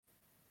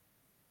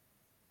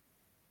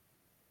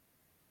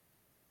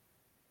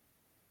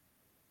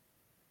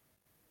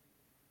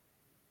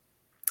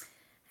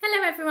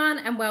Hello everyone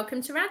and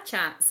welcome to Rad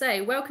Chat.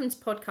 So welcome to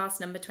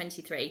podcast number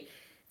 23.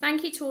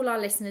 Thank you to all our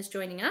listeners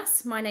joining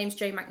us. My name's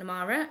Jo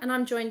McNamara and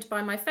I'm joined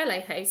by my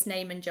fellow host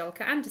Naaman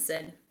Jolka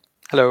Anderson.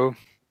 Hello.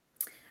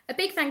 A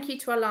big thank you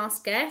to our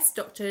last guest,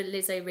 Dr.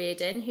 Liz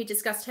O'Riordan, who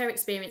discussed her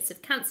experience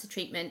of cancer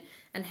treatment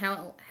and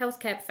how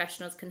healthcare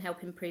professionals can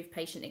help improve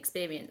patient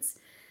experience.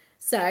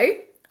 So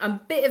I'm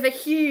a bit of a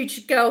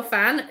huge girl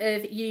fan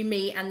of You,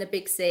 Me and the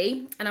Big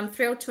C, and I'm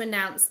thrilled to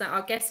announce that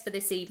our guest for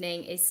this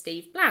evening is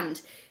Steve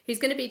Bland, who's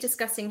going to be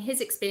discussing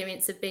his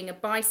experience of being a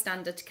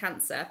bystander to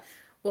cancer,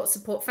 what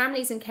support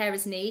families and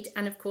carers need,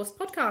 and of course,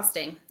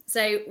 podcasting.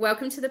 So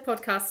welcome to the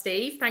podcast,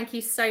 Steve. Thank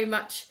you so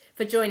much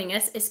for joining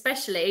us,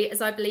 especially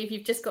as I believe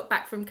you've just got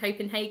back from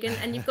Copenhagen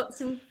and you've got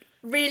some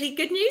really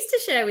good news to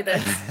share with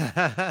us.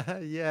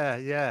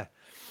 Yeah.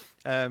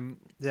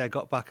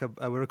 Got back.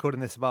 We're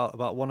recording this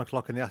about 1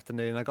 o'clock in the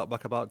afternoon. I got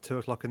back about 2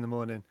 o'clock in the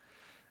morning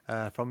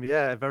from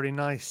a very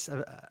nice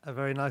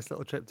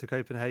little trip to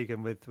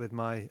Copenhagen with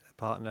my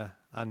partner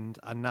and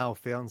now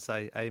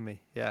fiance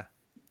Amy. Yeah,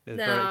 it was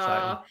very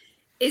exciting.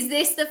 Is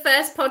this the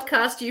first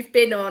podcast you've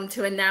been on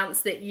to announce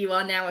that you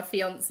are now a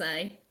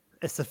fiance?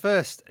 It's the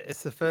first.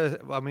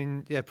 I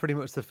mean, yeah, pretty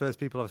much the first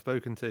people I've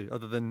spoken to,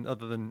 other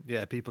than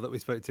people that we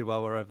spoke to while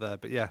we were over there.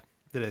 But yeah,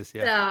 it is.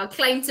 Yeah.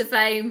 Claim to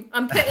fame.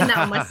 I'm putting that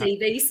on my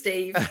CV,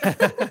 Steve.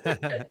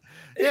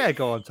 Yeah,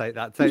 go on, take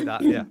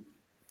that. Yeah.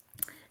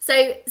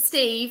 So,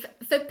 Steve,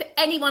 for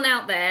anyone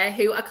out there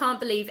who I can't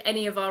believe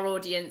any of our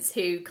audience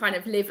who kind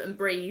of live and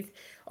breathe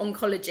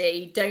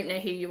oncology don't know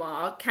who you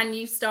are, can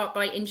you start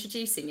by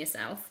introducing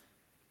yourself?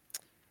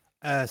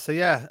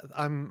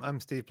 I'm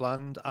Steve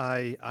Bland.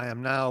 I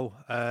am now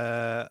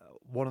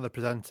one of the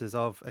presenters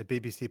of a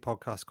BBC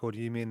podcast called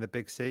You, Me and the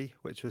Big C,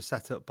 which was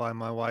set up by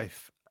my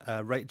wife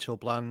Rachel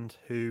Bland,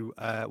 who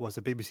was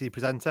a BBC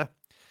presenter.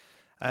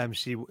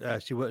 She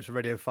worked for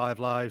Radio 5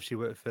 Live. She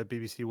worked for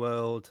BBC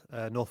World,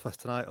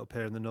 Northwest Tonight up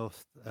here in the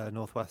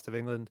northwest of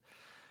England.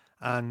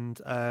 And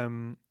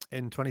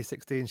in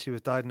 2016, she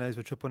was diagnosed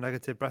with triple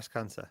negative breast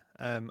cancer.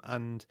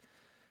 And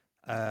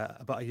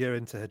about a year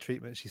into her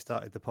treatment, she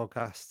started the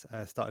podcast,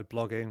 started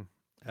blogging,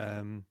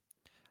 and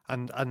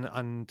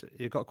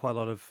it got quite a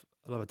lot of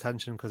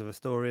attention because of her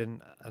story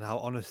and how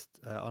honest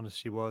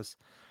she was.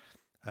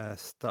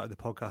 Started the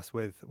podcast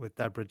with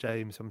Deborah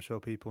James, I'm sure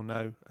people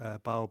know,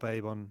 Bowel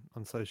Babe on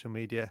social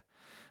media,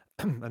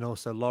 and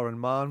also Lauren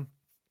Mahon,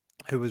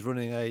 who was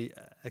running a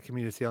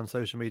community on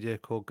social media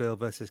called Girl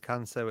versus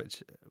Cancer,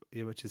 which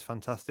is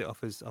fantastic,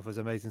 offers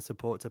amazing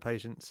support to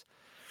patients,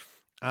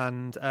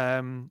 and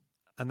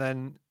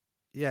then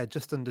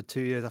just under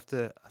 2 years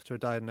after a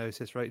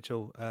diagnosis,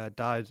 Rachel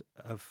died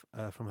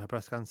from her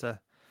breast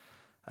cancer,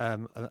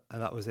 and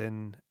that was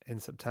in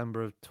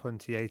September of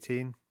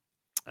 2018.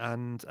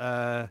 And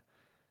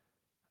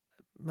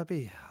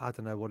maybe, I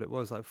don't know what it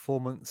was, like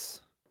 4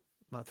 months,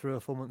 like 3 or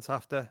 4 months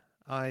after,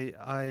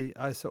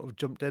 I sort of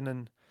jumped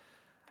in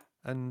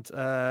and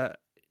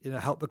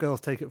helped the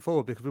girls take it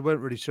forward, because we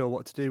weren't really sure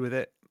what to do with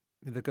it.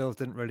 The girls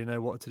didn't really know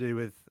what to do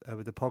with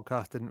the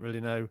podcast, didn't really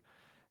know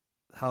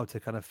how to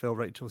kind of fill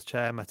Rachel's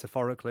chair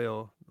metaphorically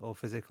or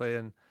physically,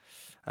 and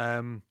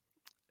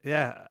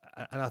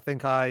and I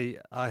think I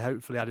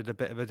hopefully added a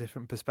bit of a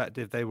different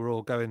perspective. They were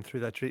all going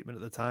through their treatment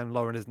at the time.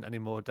 Lauren isn't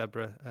anymore.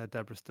 Deborah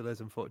still is,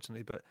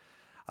 unfortunately, but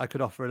I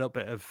could offer a little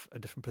bit of a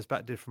different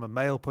perspective from a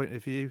male point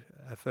of view,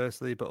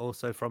 firstly, but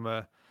also from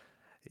the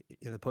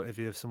point of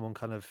view of someone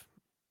kind of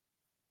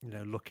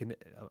looking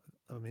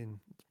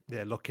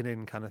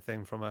in kind of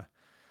thing, from a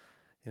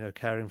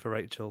caring for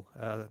Rachel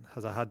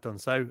as I had done.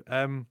 So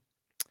I'm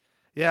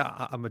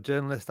a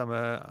journalist. I'm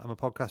a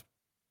podcast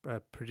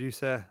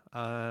producer.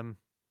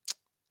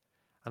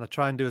 And I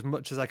try and do as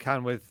much as I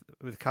can with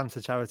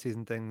cancer charities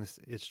and things,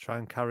 is try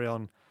and carry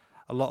on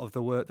a lot of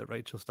the work that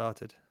Rachel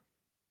started.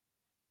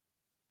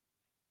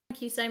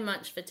 Thank you so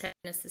much for telling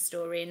us the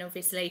story. And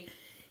obviously,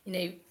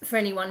 for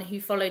anyone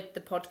who followed the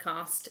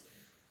podcast,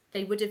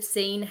 they would have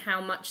seen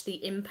how much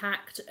the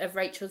impact of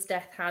Rachel's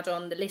death had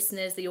on the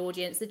listeners, the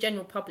audience, the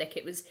general public.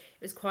 It was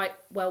quite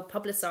well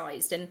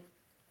publicised. And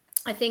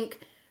I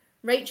think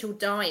Rachel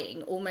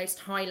dying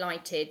almost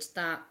highlighted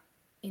that,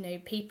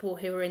 people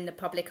who are in the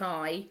public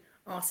eye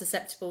are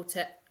susceptible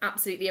to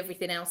absolutely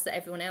everything else that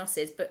everyone else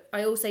is. But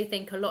I also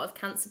think a lot of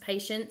cancer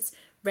patients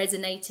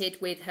resonated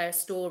with her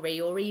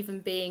story, or even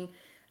being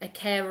a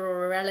carer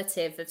or a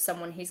relative of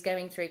someone who's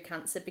going through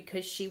cancer,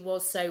 because she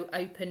was so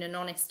open and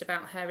honest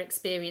about her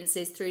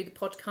experiences through the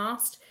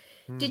podcast.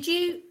 Did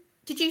you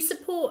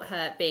support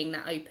her being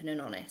that open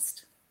and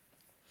honest?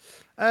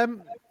 I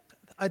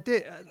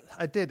did.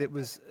 It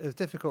was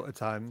difficult at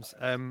times.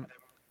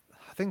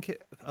 I think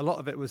a lot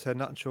of it was her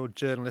natural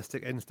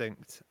journalistic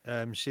instinct.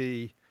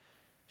 She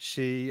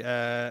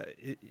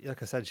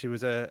like I said, she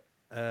was a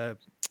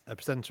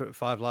presenter at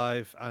 5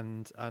 Live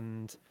and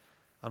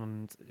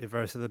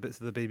various other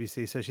bits of the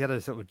BBC. So she had a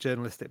sort of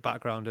journalistic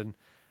background, and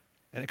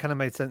it kind of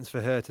made sense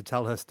for her to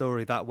tell her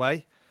story that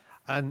way.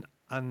 And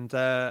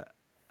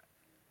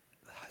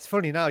it's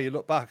funny now, you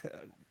look back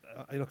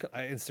I look at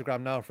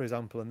Instagram now, for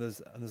example, and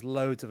there's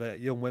loads of it,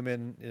 young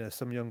women,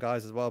 some young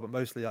guys as well, but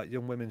mostly like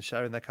young women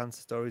sharing their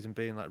cancer stories and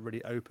being like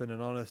really open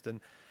and honest,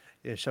 and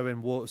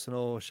showing warts and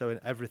all, showing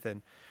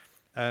everything.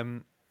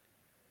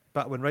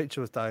 Back when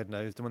Rachel was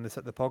diagnosed and when they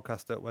set the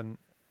podcast up, when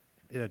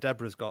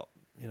Deborah's got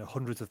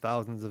hundreds of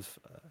thousands of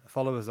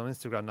followers on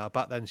Instagram now.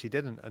 Back then she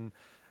didn't, and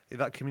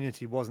that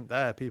community wasn't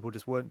there. People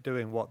just weren't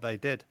doing what they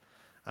did,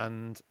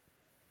 and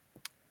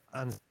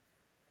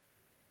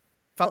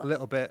felt a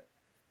little bit.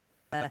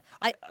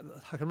 I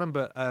can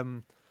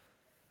remember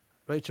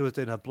Rachel was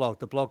doing her blog.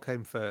 The blog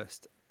came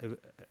first. It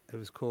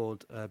was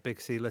called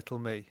Big C Little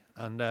Me,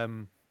 and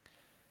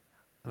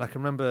I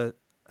can remember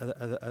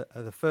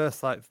the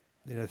first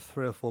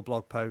 3 or 4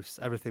 blog posts,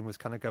 everything was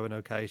kind of going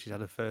okay. She'd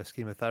had her first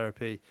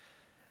chemotherapy,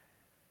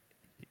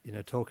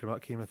 talking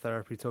about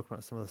chemotherapy, talking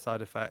about some of the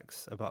side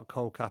effects, about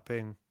cold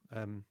capping,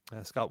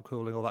 scalp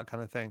cooling, all that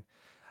kind of thing.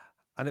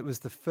 And it was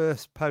the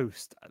first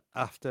post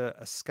after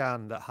a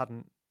scan that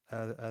hadn't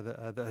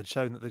that had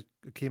shown that the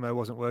chemo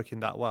wasn't working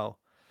that well.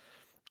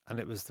 And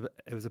it was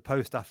a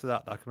post after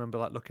that I can remember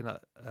looking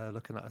at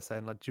her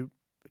saying, do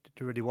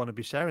you really want to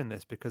be sharing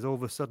this? Because all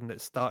of a sudden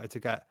it started to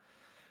get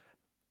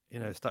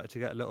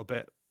a little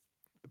bit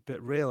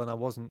real, and I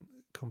wasn't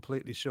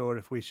completely sure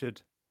if we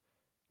should,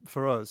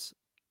 for us,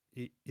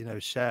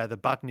 share the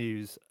bad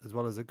news as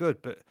well as the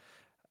good. But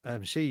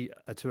she,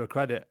 to her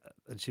credit,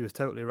 and she was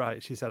totally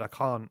right, she said, I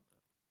can't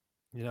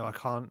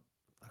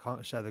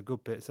share the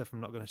good bits if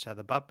I'm not going to share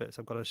the bad bits.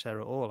 I've got to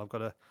share it all. I've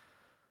got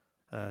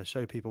to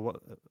show people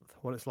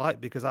what it's like,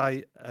 because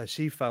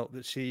she felt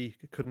that she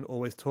couldn't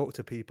always talk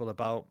to people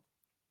about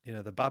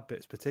the bad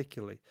bits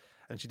particularly,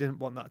 and she didn't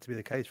want that to be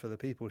the case for the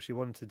people. She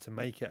wanted to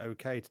make it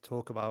okay to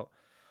talk about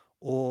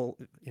all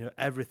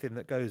everything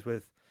that goes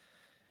with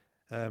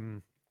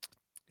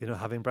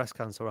having breast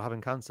cancer or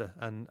having cancer,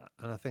 and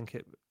I think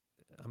it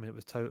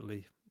was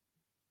totally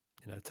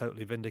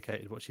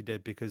vindicated what she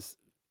did, because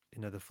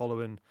the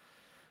following,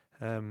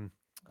 it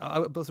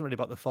wasn't really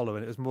about the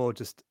following, it was more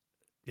just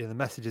the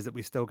messages that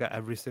we still get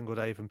every single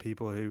day from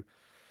people who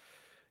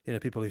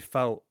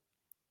felt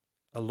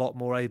a lot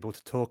more able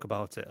to talk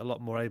about it, a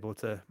lot more able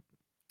to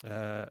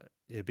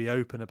be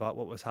open about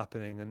what was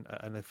happening,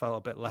 and they felt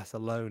a bit less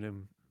alone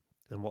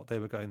in what they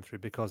were going through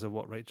because of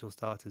what Rachel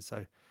started.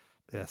 So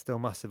yeah, still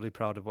massively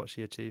proud of what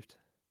she achieved.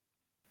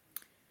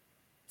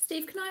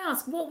 Steve, can I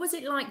ask, what was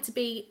it like to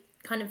be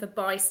kind of a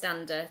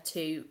bystander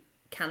to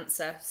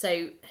cancer?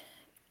 So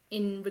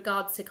in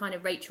regards to kind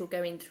of Rachel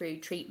going through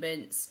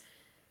treatments,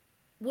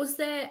 was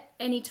there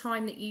any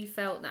time that you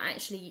felt that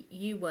actually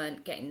you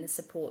weren't getting the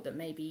support that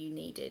maybe you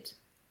needed?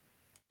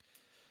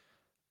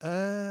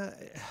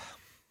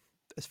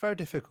 It's very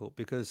difficult,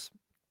 because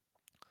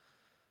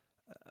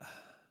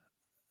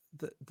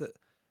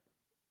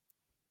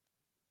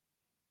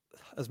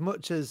as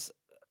much as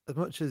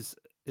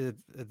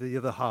the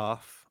other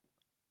half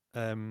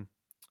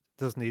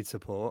does need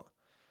support,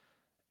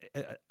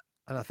 and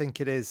I think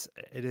it is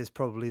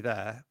probably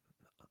there.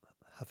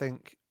 I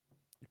think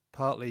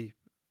partly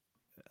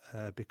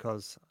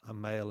because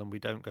I'm male and we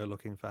don't go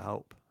looking for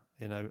help.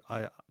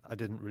 I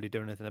didn't really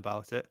do anything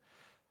about it,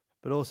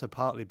 but also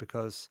partly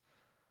because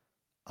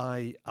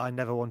I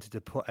never wanted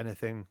to put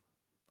anything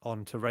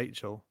on to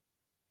Rachel,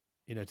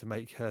 to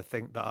make her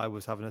think that I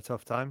was having a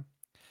tough time.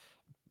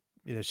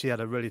 She had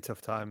a really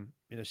tough time.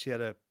 She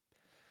had a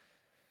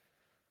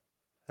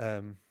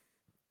her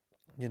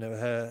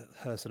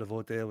sort of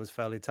ordeal was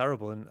fairly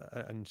terrible,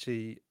 and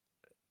she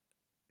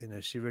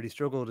she really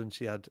struggled, and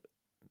she had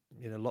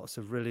lots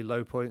of really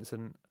low points,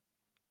 and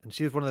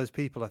she was one of those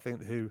people, I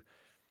think, who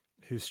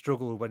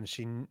struggled when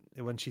she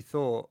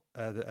thought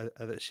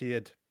that she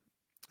had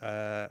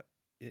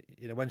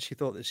when she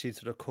thought that she'd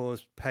sort of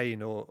caused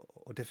pain or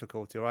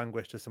difficulty or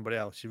anguish to somebody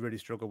else. She really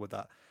struggled with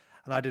that,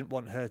 and I didn't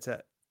want her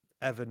to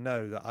ever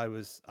know that I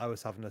was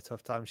having a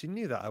tough time. She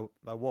knew that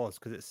I was,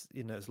 because it's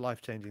it's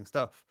life-changing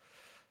stuff,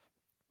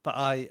 but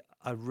I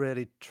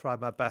really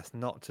tried my best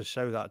not to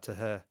show that to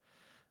her.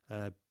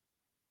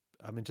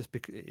 Just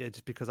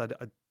because I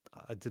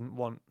didn't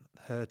want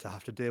her to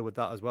have to deal with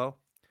that as well.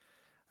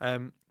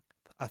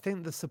 I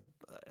think it's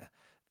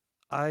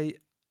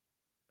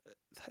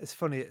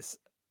funny. It's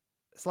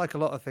like a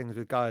lot of things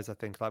with guys. I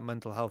think like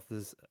mental health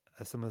is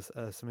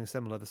something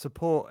similar. The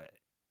support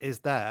is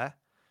there.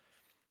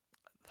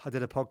 I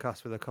did a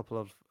podcast with a couple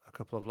of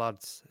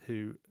lads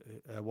who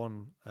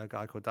one a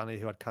guy called Danny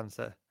who had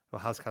cancer, or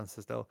has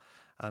cancer still,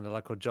 and a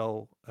lad called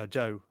Joe,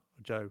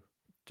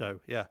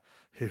 yeah,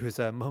 whose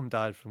mum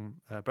died from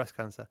breast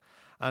cancer,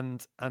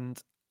 and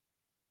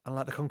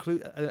like the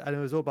conclude, and it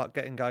was all about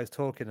getting guys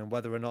talking, and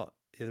whether or not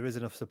there is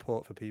enough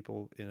support for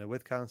people,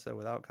 with cancer,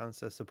 without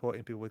cancer,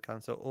 supporting people with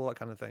cancer, all that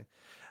kind of thing.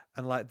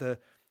 And like the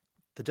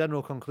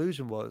general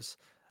conclusion was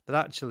that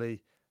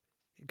actually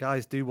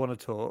guys do want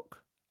to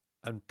talk,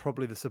 and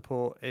probably the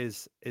support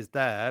is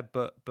there,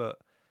 but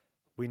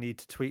we need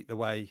to tweak the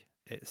way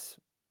it's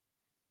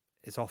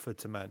offered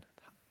to men.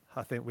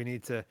 I think we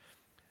need to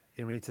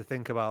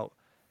think about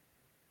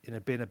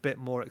being a bit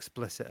more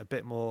explicit, a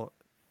bit more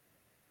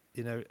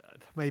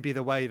maybe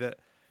the way that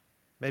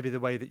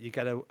you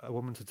get a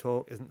woman to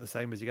talk isn't the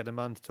same as you get a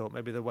man to talk.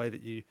 Maybe the way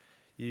that you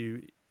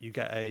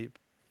get a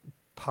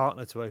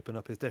partner to open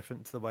up is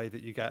different to the way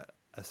that you get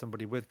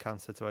somebody with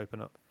cancer to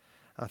open up.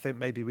 I think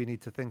maybe we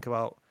need to think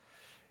about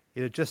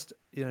just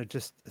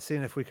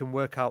seeing if we can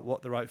work out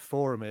what the right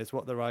forum is,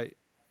 what the right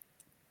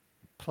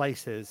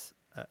place is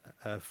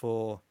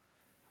for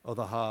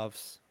other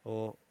halves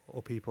or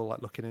people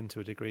like looking into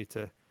a degree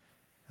to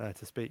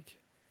speak.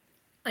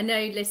 I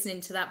know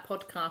listening to that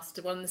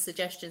podcast, one of the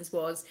suggestions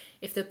was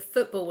if the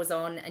football was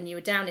on and you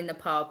were down in the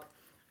pub,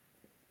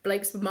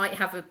 blokes might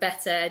have a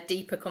better,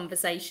 deeper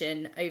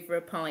conversation over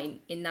a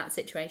pint in that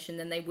situation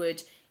than they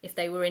would if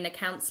they were in a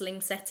counselling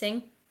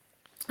setting.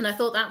 And I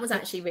thought that was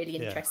actually really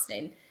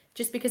interesting,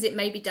 just because it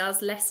maybe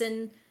does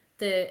lessen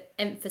the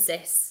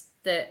emphasis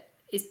that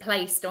is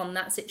placed on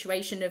that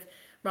situation of,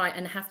 right,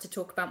 and I have to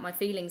talk about my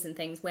feelings and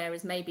things,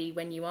 whereas maybe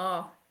when you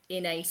are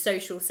in a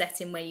social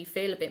setting where you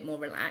feel a bit more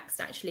relaxed,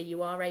 actually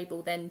you are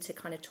able then to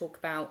kind of talk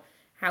about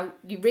how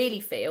you really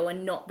feel,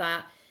 and not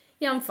that,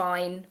 yeah, I'm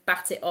fine,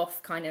 bat it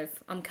off, kind of,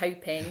 I'm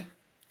coping,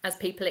 as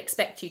people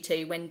expect you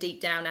to, when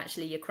deep down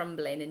actually you're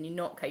crumbling and you're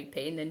not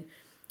coping and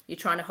you're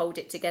trying to hold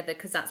it together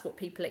because that's what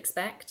people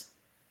expect.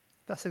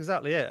 That's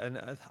exactly it.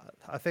 And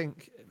I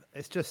think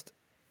it's just,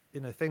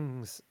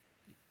 things,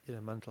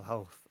 mental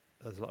health,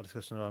 there's a lot of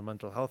discussion around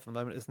mental health at the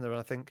moment, isn't there? And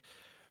I think,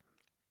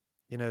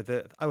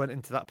 that I went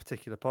into that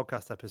particular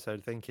podcast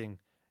episode thinking,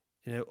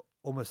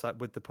 almost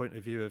like with the point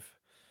of view of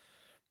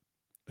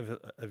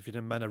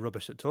men are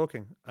rubbish at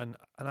talking, and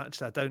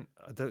actually I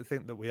don't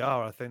think that we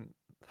are. I think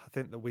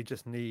that we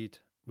just need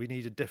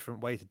a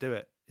different way to do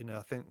it.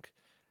 I think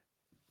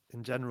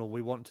in general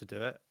we want to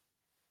do it,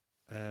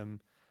 and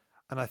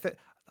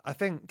I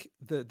think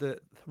the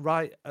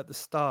right at the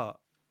start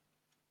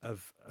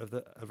of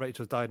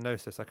Rachel's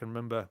diagnosis, I can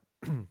remember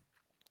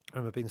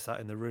being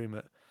sat in the room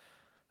at,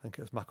 I think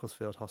it was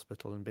Macclesfield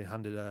Hospital, and being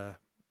handed a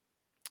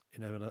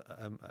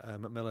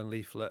Macmillan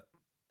leaflet,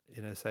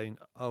 saying,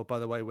 "Oh, by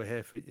the way, we're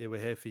here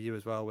for you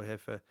as well. We're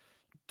here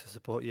to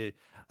support you."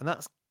 And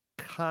that's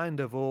kind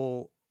of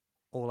all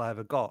I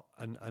ever got.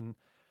 And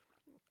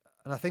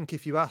I think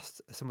if you asked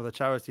some of the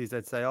charities,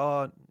 they'd say,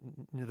 "Oh,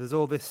 there's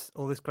all this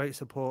great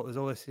support. There's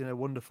all this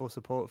wonderful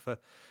support for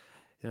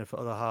for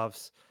other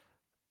halves."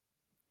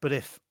 But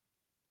if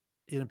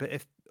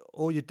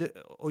all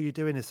you're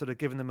doing is sort of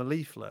giving them a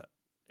leaflet,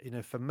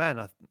 for men,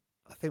 I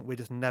think we're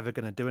just never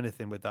going to do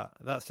anything with that.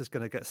 That's just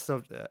going to get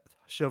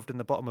shoved in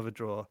the bottom of a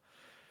drawer.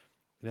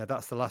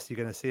 That's the last you're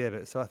going to see of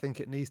it. So I think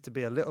it needs to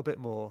be a little bit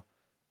more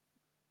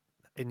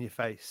in your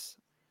face.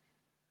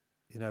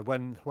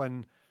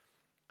 When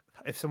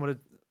if someone had,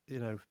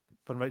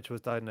 when Rachel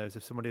was diagnosed,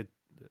 if somebody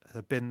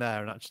had been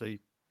there and actually,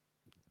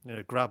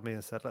 grabbed me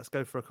and said, "Let's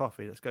go for a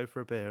coffee, let's go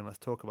for a beer, and let's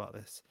talk about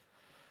this,"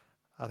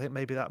 I think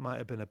maybe that might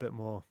have been a bit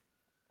more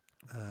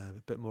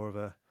of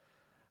a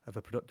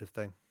productive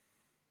thing.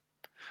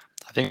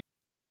 I think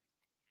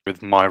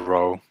with my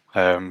role,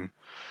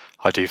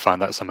 I do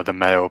find that some of the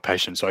male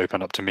patients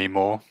open up to me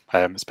more,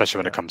 especially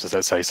when it comes to,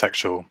 let's say,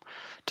 sexual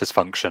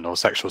dysfunction or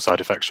sexual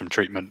side effects from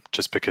treatment,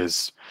 just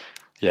because,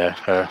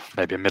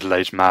 maybe a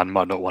middle-aged man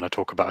might not want to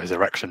talk about his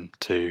erection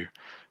to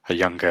a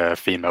younger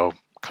female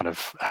kind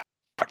of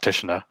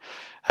practitioner.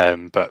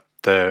 But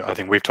I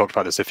think we've talked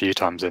about this a few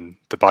times in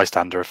the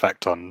bystander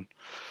effect on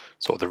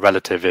sort of the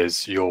relative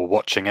is you're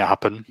watching it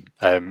happen.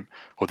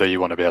 Although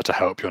you want to be able to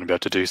help, you want to be able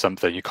to do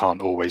something, you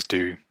can't always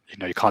do,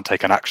 you can't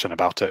take an action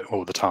about it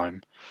all the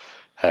time.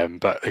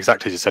 But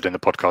exactly as you said in the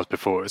podcast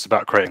before, it's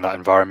about creating that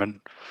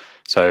environment.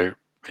 So,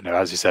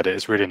 as you said,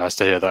 it's really nice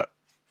to hear that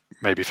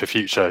maybe for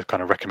future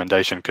kind of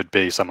recommendation could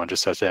be someone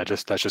just says,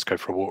 let's just go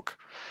for a walk.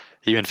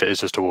 Even if it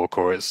is just a walk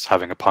or it's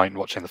having a pint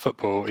watching the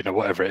football,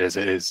 whatever it is,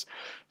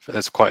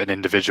 there's quite an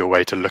individual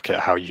way to look at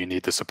how you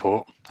need the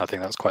support. I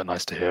think that's quite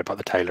nice to hear about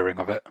the tailoring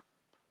of it.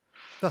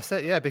 That's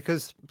it, yeah,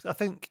 because I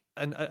think,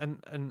 and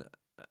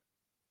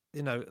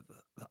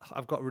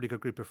I've got a really good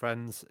group of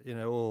friends,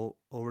 all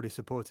really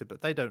supportive,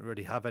 but they don't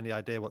really have any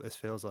idea what this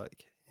feels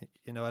like,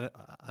 and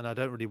I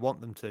don't really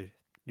want them to.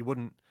 You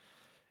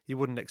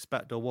wouldn't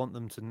expect or want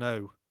them to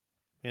know,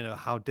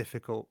 how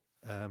difficult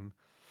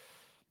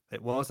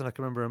it was. And I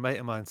can remember a mate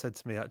of mine said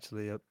to me,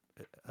 actually,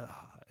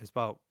 it's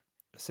about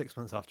 6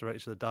 months after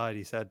Rachel had died.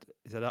 He said,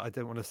 "I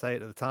didn't want to say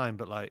it at the time,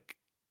 but like,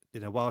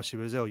 while she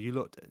was ill, you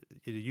looked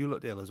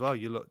ill as well.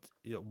 You looked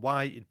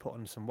white. You'd put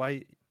on some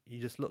weight. You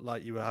just looked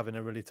like you were having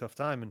a really tough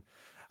time." And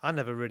I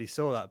never really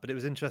saw that, but it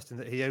was interesting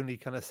that he only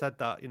kind of said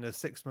that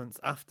 6 months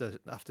after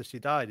she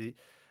died.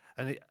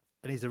 And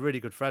he's a really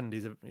good friend.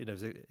 He's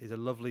a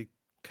lovely,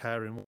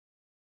 caring.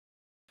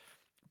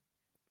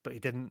 But he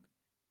didn't.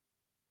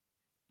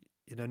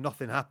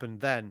 Nothing happened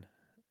then.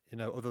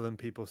 Other than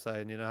people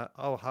saying,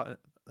 "Oh,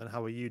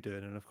 how are you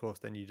doing?" And of course,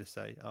 then you just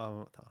say,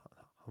 "Oh,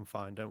 I'm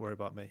fine. Don't worry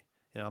about me.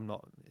 I'm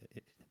not.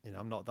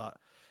 I'm not that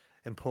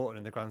important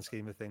in the grand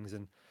scheme of things."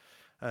 And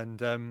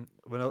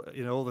when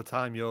all the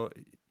time you're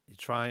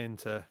trying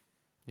to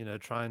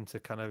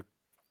kind of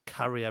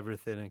carry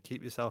everything and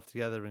keep yourself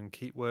together and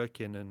keep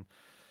working, and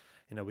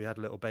you know, we had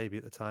a little baby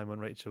at the time when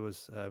Rachel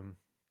was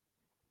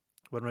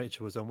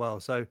unwell.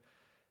 So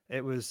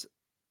it was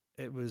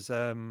it was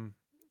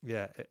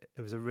it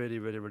was a really,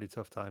 really, really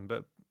tough time.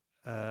 But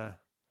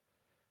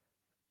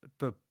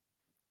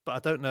I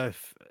don't know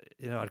if,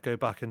 you know, I'd go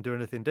back and do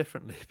anything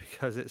differently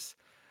because it's,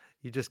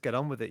 you just get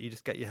on with it. You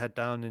just get your head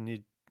down and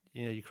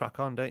you crack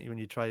on, don't you? And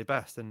you try your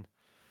best. And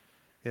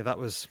yeah, that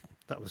was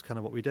kind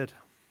of what we did.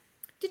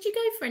 Did you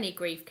go for any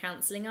grief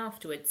counselling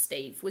afterwards,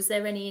 Steve? Was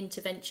there any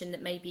intervention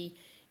that maybe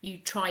you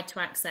tried to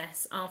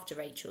access after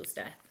Rachel's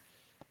death?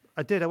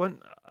 I did. I went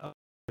a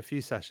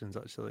few sessions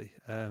actually,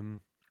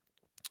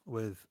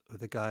 with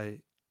a guy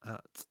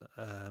at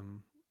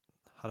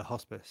had a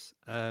hospice,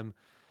 and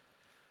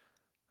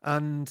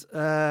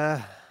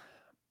I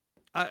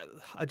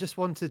just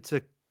wanted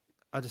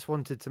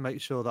to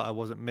make sure that I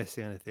wasn't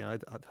missing anything. I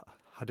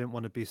didn't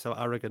want to be so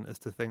arrogant as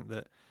to think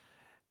that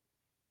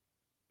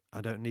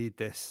I don't need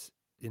this,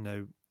 you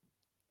know,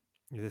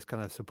 this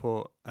kind of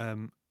support. I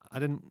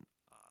didn't.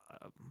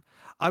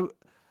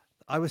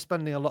 I was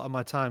spending a lot of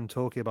my time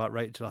talking about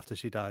Rachel after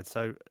she died,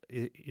 so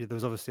there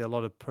was obviously a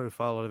lot of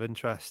profile, a lot of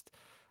interest.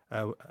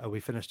 We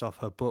finished off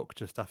her book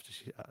just after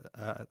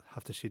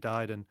she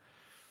died, and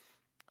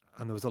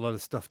there was a lot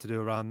of stuff to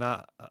do around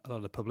that, a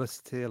lot of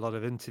publicity, a lot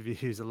of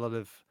interviews, a lot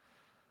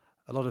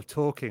of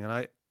talking, and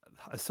I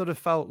sort of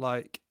felt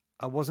like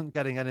I wasn't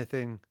getting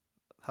anything.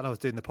 And I was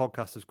doing the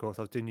podcast, of course.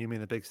 I was doing You Me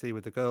and the Big C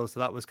with the girls, so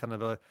that was kind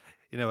of a,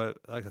 you know,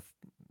 like a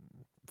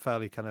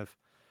fairly kind of,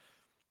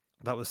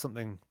 that was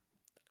something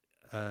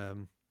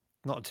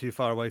not too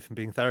far away from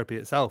being therapy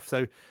itself.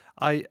 So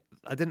I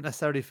didn't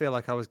necessarily feel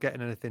like I was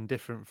getting anything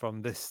different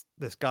from this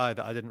guy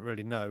that I didn't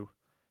really know,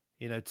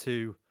 you know,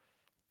 to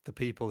the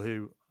people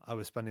who I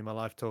was spending my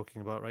life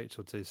talking about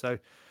Rachel to. So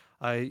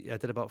I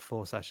did about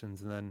 4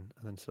 sessions and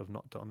then sort of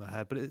knocked it on the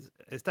head. But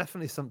it's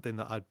definitely something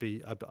that I'd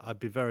be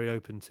very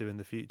open to in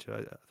the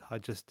future. I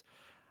just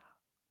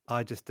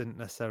didn't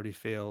necessarily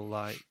feel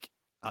like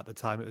at the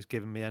time it was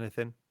giving me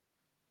anything.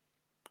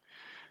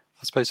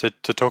 I suppose to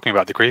talking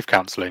about the grief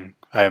counselling,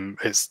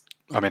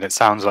 it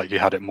sounds like you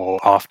had it more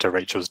after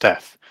Rachel's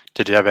death.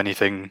 Did you have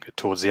anything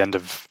towards the end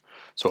of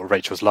sort of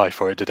Rachel's life,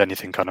 or did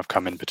anything kind of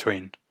come in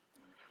between?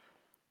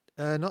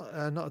 Not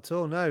at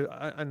all. No,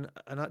 and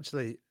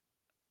actually,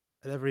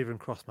 it never even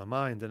crossed my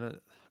mind, and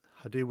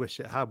I do wish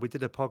it had. We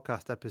did a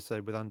podcast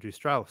episode with Andrew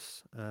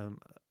Strauss, a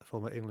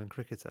former England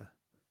cricketer,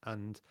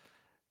 and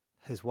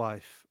his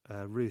wife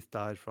Ruth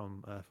died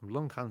from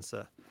lung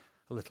cancer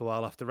a little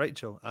while after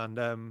Rachel,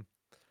 and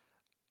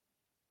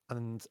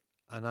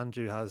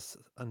Andrew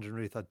and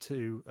Ruth had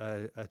two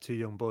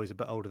young boys, a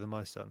bit older than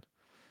my son,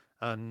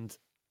 and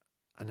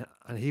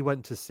he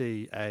went to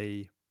see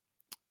a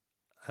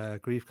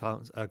grief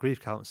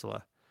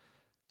counsellor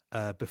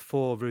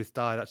before Ruth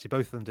died. Actually,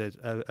 both of them did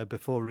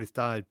before Ruth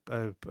died,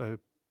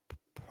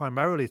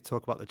 primarily to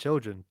talk about the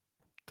children,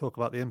 talk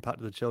about the impact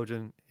of the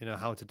children, you know,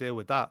 how to deal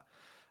with that.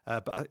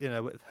 But you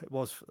know, it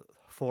was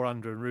for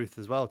Andrew and Ruth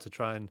as well to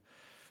try and,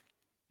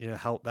 you know,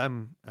 help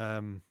them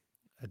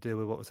deal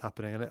with what was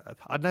happening. And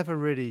I'd never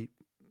really,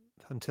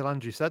 until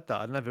Andrew said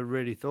that, I'd never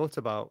really thought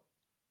about.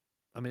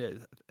 I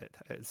mean,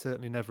 it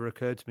certainly never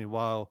occurred to me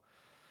while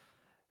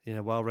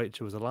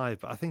Rachel was alive.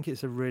 But I think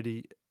it's a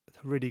really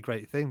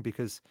great thing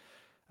because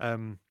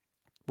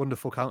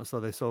wonderful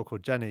counsellor they saw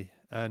called Jenny,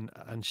 and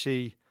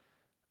she,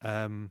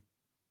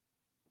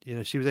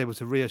 she was able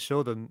to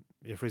reassure them,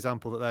 for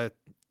example, that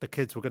the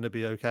kids were going to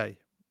be okay.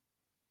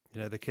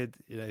 It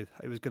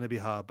was going to be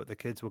hard, but the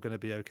kids were going to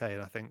be okay.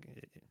 And I think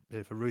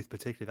for Ruth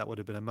particularly, that would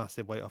have been a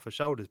massive weight off her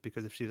shoulders,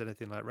 because if she's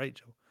anything like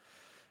Rachel,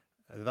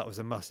 that was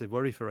a massive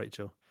worry for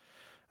Rachel.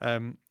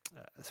 So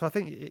I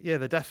think,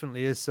 there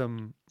definitely is a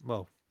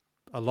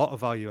lot of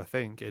value, I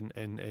think,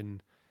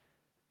 in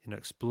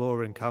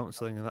exploring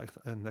counselling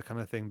and that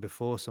kind of thing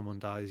before someone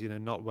dies.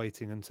 Not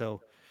waiting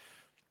until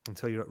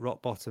you're at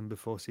rock bottom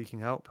before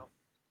seeking help.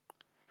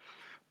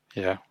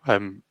 Yeah,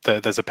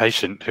 there's a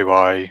patient who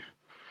I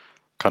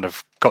kind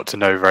of got to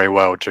know very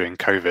well during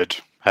COVID,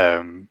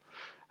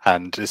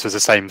 and this was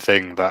the same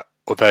thing, that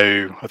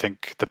although I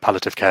think the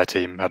palliative care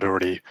team had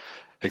already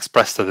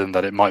expressed to them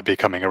that it might be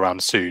coming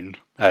around soon,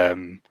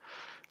 the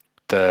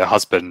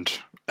husband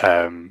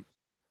didn't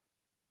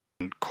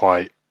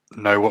quite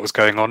know what was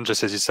going on,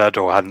 just as you said,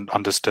 or hadn't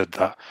understood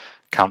that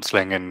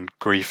counselling and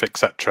grief,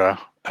 etc.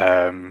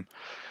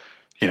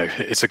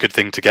 It's a good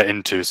thing to get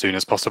into as soon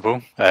as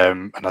possible,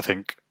 and I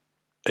think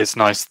it's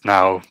nice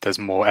now there's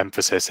more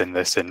emphasis in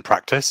this in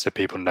practice, so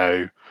people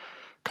know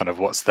kind of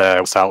what's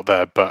out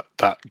there, but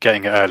that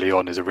getting it early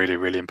on is a really,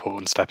 really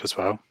important step as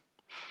well.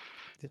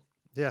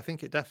 Yeah, I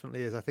think it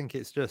definitely is. I think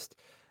it's just,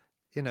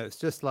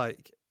 it's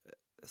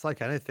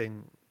like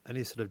anything,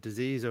 any sort of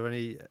disease or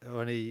any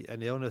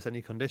illness,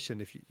 any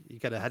condition. If you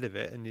get ahead of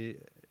it and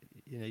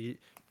you're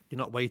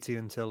not waiting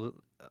until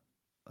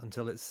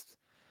it's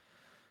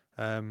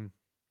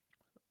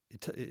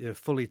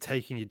fully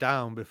taking you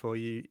down before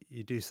you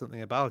do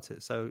something about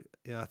it. So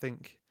I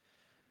think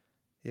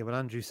when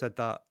Andrew said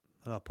that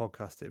on our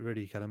podcast, it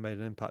really kind of made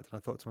an impact, and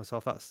I thought to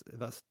myself, that's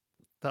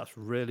That's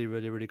really,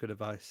 really, really good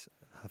advice.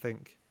 I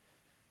think,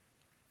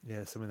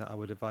 yeah, something that I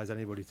would advise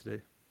anybody to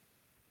do.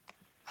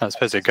 I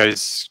suppose it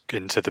goes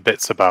into the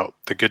bits about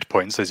the good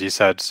points, as you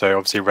said. So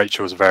obviously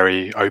Rachel was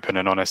very open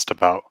and honest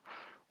about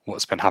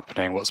what's been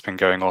happening, what's been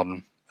going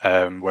on,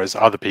 whereas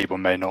other people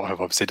may not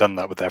have obviously done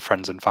that with their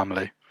friends and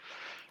family.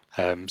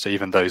 So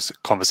even those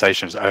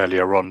conversations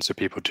earlier on, so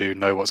people do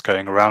know what's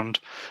going around.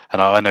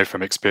 And I know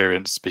from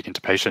experience speaking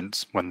to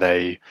patients, when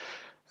they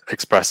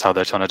express how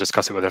they're trying to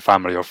discuss it with their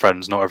family or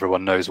friends, not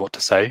everyone knows what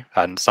to say.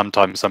 And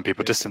sometimes some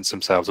people distance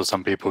themselves, or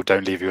some people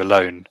don't leave you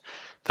alone.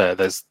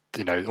 There's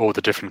all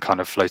the different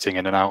kind of floating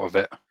in and out of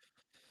it.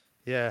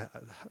 Yeah,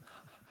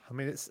 I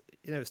mean, it's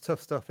it's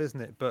tough stuff, isn't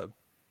it? But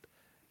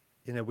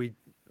we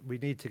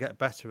need to get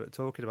better at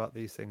talking about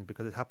these things,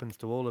 because it happens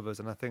to all of us.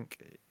 And I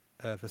think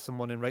for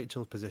someone in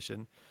Rachel's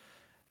position,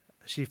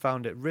 she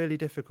found it really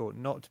difficult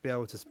not to be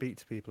able to speak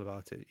to people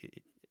about it.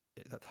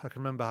 I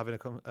can remember having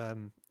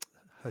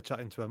her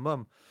chatting to her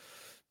mum,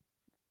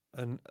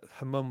 and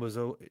her mum was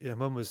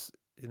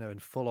in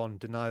full on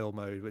denial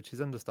mode, which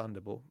is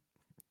understandable.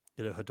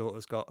 Her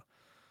daughter's got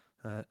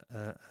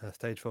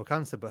stage 4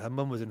 cancer, but her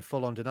mum was in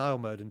full on denial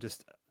mode, and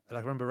I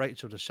remember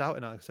Rachel just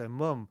shouting at her saying,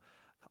 "Mum,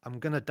 I'm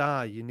gonna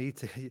die. You need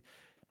to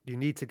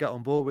get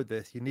on board with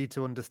this. You need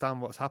to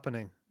understand what's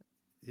happening."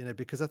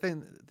 Because I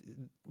think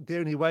the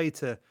only way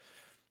to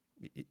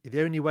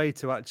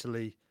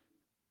actually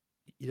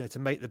to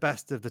make the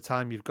best of the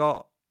time you've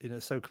got,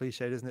 it's so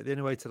cliched, isn't it? The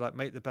only way to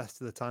make the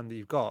best of the time that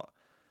you've got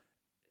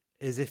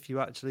is if you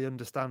actually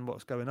understand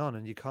what's going on,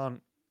 and you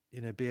can't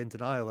be in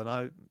denial.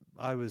 And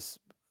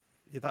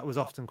that was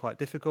often quite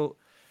difficult,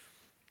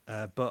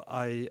 but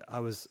I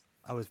was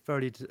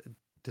very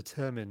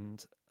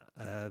determined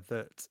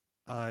that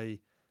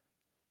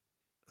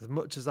as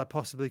much as I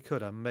possibly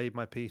could, I made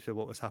my peace with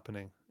what was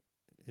happening,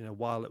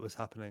 while it was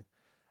happening.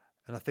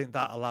 And I think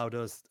that allowed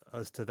us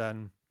to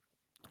then,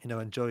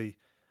 enjoy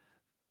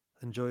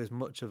as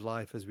much of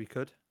life as we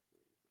could.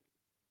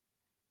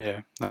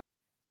 Yeah,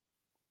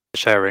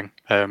 sharing.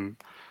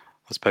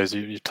 I suppose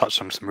you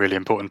touched on some really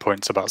important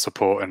points about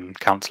support and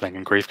counselling,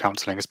 and grief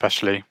counselling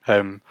especially.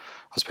 I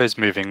suppose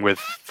moving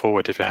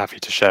forward, if you're happy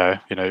to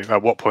share,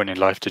 at what point in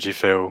life did you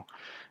feel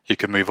you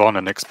could move on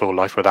and explore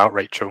life without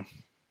Rachel?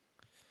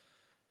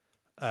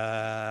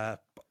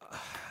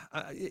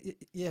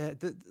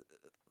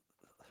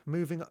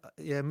 Moving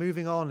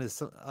on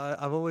is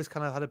I've always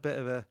kind of had a bit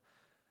of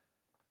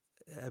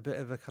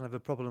a kind of a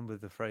problem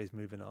with the phrase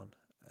moving on,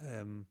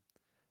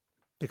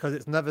 because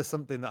it's never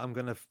something that I'm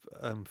going to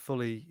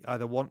fully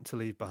either want to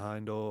leave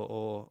behind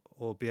or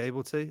be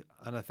able to.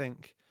 And I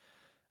think,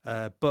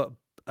 but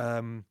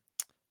I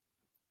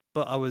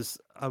was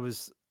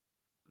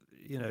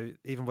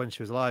even when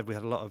she was alive, we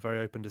had a lot of very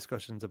open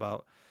discussions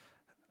about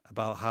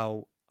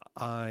how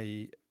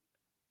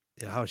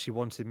how she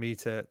wanted me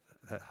to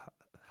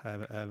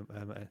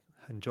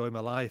enjoy my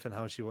life, and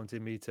how she wanted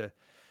me to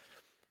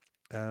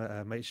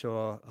make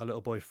sure our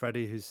little boy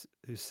Freddie, who's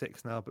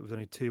 6 now but was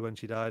only 2 when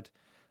she died,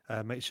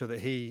 make sure that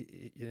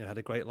he had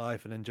a great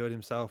life and enjoyed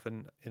himself,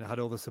 and had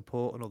all the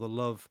support and all the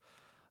love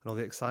and all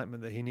the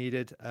excitement that he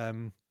needed.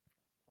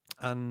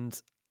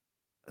 And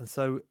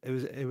so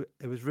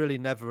it was really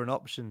never an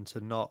option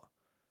to not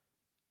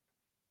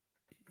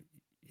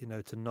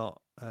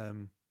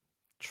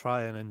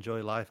try and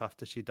enjoy life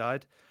after she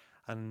died.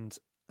 And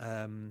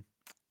I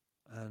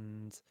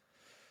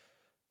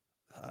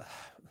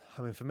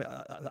mean, for me,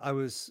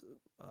 I'm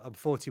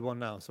 41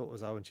 now. So what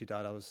was I when she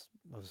died? I was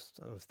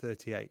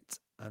 38,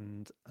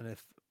 and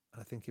if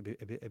I think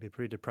it'd be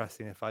pretty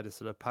depressing if I just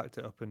sort of packed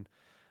it up and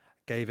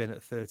gave in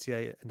at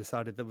 38 and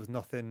decided there was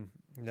nothing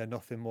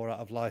more out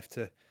of life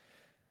to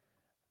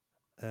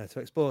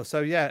explore.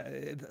 So yeah,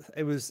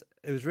 it was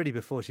really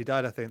before she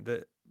died, I think,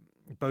 that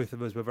both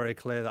of us were very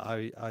clear that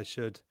I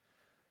should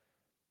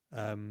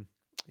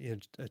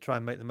try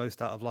and make the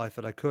most out of life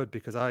that I could,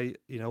 because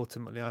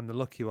ultimately I'm the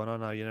lucky one,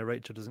 aren't I?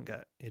 Rachel doesn't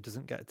get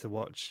to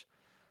watch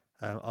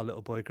our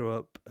little boy grow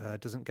up,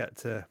 doesn't get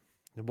to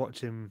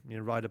watch him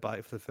ride a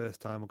bike for the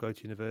first time, or go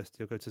to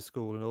university, or go to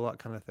school, and all that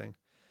kind of thing.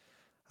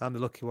 I'm the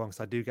lucky one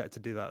because I do get to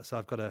do that. So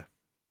I've got to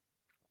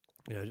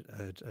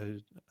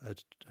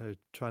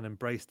try and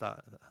embrace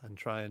that, and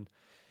try and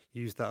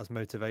use that as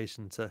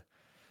motivation to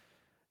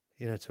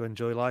to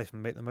enjoy life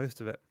and make the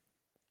most of it.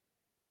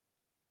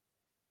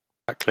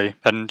 Exactly.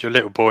 And your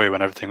little boy,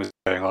 when everything was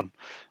going on,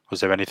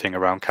 was there anything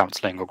around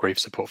counselling or grief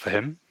support for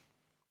him?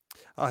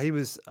 He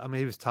was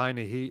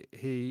tiny.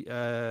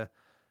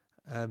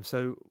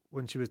 So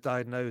when she was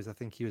diagnosed, I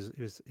think he was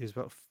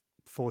about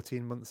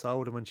 14 months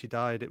old, and when she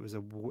died, it was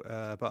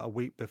about a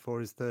week before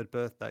his 3rd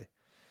birthday.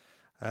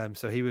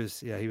 So he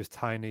was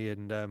tiny,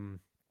 and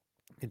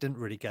he didn't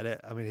really get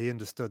it. I mean, he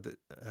understood that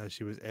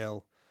she was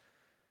ill.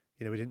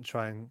 We didn't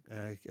try and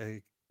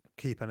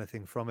keep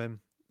anything from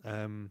him.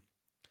 I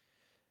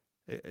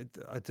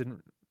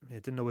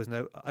didn't always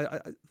know.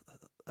 I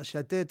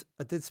did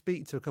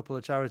speak to a couple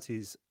of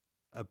charities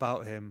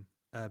about him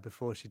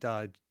before she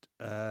died.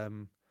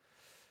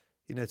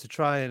 to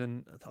try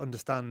and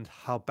understand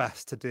how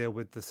best to deal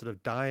with the sort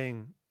of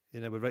dying,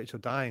 with Rachel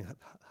dying,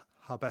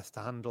 how best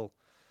to handle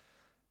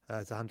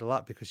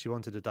that, because she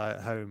wanted to die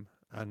at home,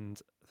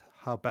 and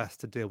how best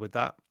to deal with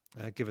that,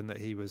 given that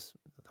he was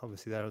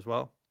obviously there as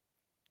well.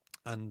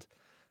 And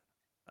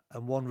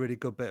one really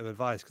good bit of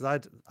advice,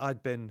 because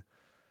I'd been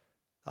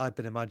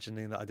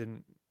imagining that I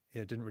didn't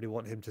really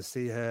want him to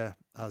see her,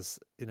 as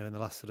in the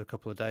last sort of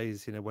couple of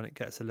days, when it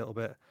gets a little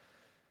bit,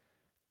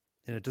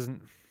 it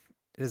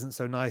isn't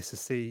so nice to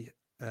see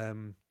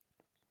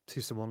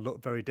someone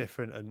look very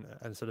different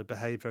and sort of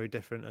behave very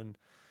different. And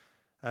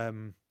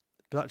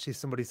but actually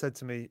somebody said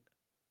to me,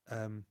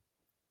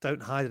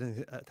 don't hide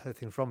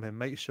anything from him.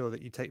 Make sure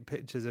that you take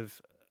pictures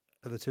of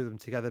the two of them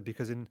together,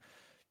 because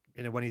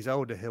when he's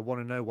older, he'll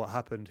want to know what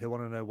happened. He'll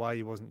want to know why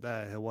he wasn't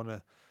there. He'll want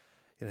to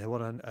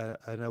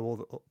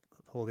know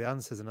all the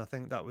answers. And I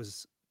think that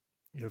was,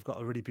 you've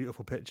got a really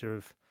beautiful picture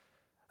of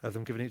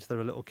them giving each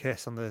other a little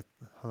kiss on the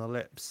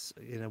lips,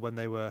 when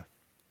they were,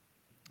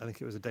 I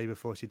think it was a day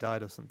before she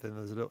died or something.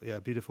 There's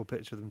a beautiful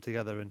picture of them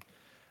together. And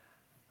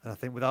I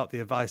think without the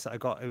advice that I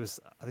got, I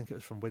think it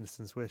was from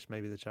Winston Swish,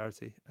 maybe the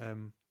charity.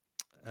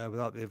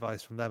 Without the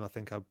advice from them, I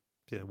think I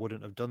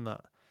wouldn't have done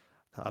that.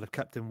 I'd have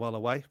kept him well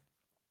away.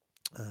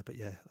 But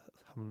yeah,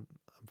 I'm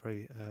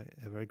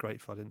very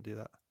grateful I didn't do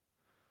that.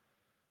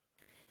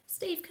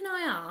 Steve, can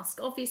I ask?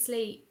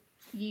 Obviously,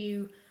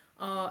 you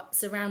are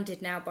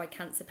surrounded now by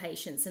cancer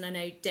patients, and I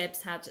know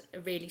Deb's had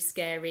a really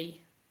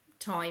scary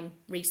time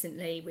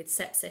recently with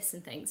sepsis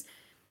and things.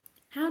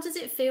 How does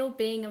it feel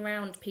being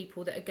around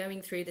people that are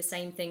going through the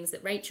same things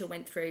that Rachel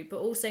went through, but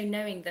also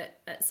knowing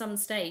that at some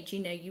stage,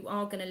 you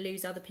are going to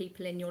lose other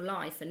people in your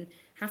life and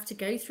have to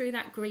go through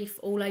that grief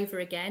all over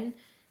again?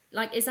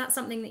 Like, is that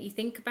something that you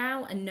think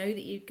about and know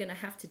that you're going to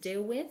have to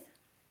deal with?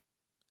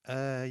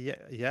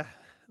 Yeah.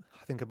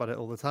 I think about it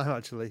all the time,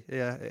 actually.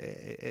 Yeah,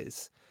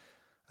 it's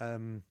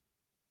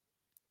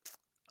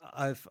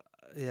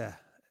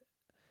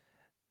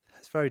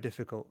it's very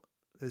difficult.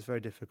 It's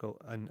very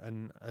difficult,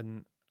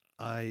 and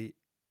I've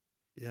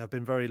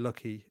been very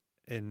lucky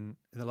in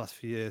the last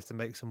few years to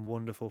make some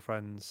wonderful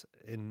friends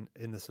in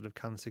the sort of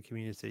cancer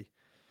community.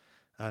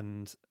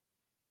 And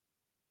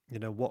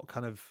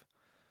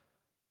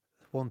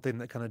one thing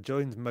that kind of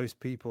joins most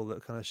people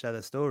that kind of share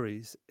their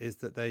stories is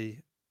that they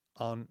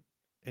aren't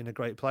in a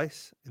great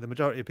place. The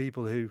majority of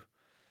people who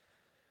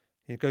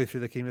go through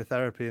the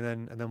chemotherapy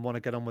and then want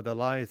to get on with their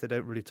lives, they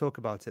don't really talk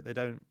about it. They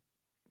don't,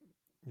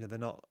 they're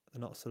not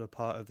sort of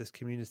part of this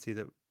community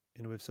that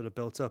we've sort of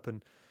built up.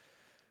 And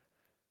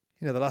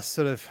the last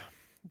 2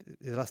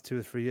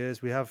 or 3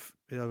 years,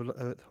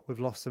 we've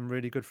lost some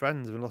really good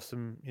friends. We've lost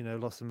some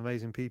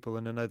amazing people,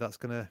 and I know that's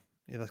gonna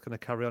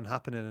carry on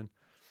happening.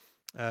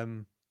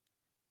 And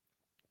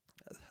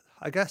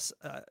I guess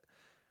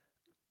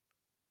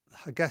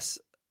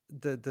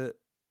the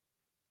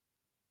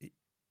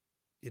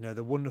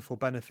wonderful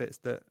benefits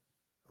that,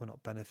 well,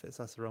 not benefits,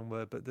 that's the wrong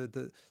word, but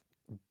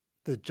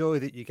the joy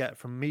that you get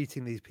from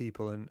meeting these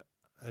people and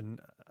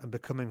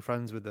becoming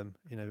friends with them,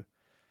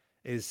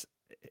 is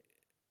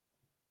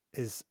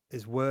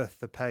worth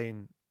the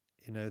pain,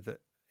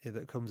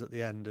 that comes at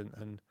the end.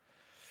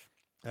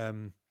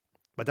 And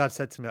my dad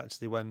said to me,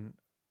 actually, when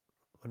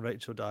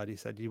Rachel died, he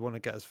said, you want to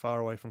get as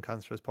far away from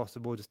cancer as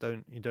possible. Just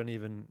don't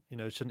even,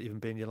 it shouldn't even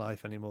be in your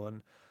life anymore.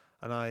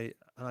 And I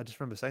just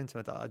remember saying to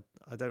my dad,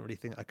 I don't really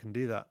think I can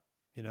do that.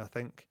 I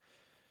think,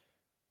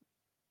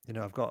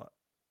 I've got,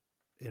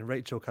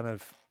 Rachel kind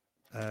of,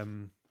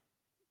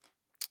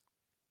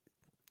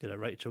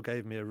 Rachel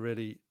gave me a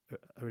really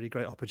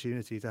great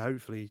opportunity to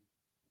hopefully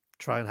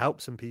try and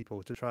help some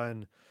people, to try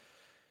and,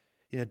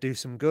 do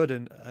some good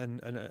and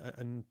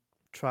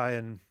try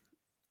and,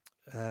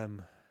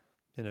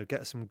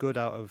 get some good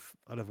out of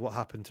what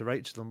happened to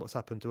Rachel and what's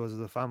happened to us as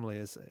a family,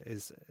 is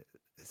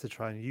to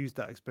try and use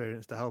that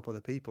experience to help other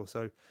people.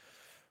 So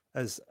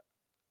as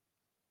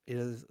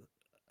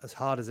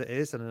hard as it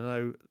is, and I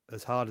know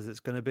as hard as it's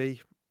going to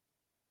be,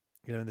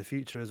 in the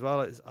future as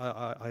well,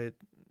 I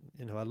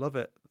love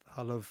it.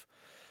 I love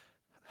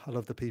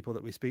the people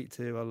that we speak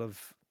to. I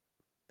love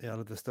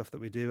the stuff that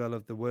we do. I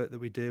love the work that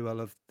we do. I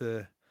love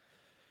the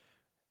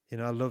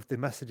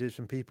messages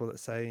from people that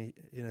say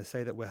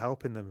that we're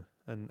helping them.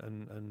 And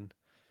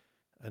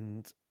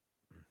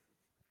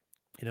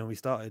we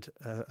started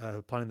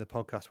planning the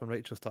podcast when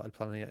Rachel started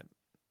planning it,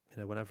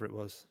 whenever it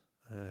was,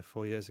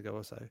 4 years ago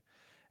or so.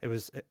 It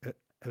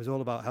was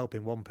all about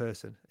helping one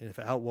person. And if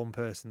it helped one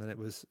person, then it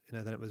was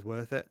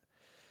worth it.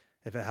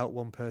 If it helped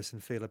one person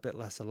feel a bit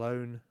less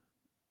alone,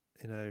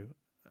 a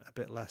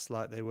bit less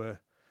like they were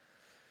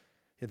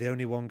the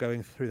only one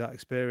going through that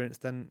experience,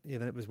 then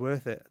it was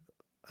worth it.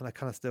 And I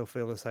kind of still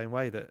feel the same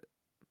way, that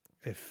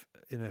if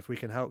we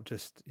can help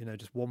just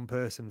one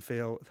person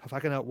feel, if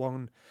I can help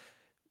one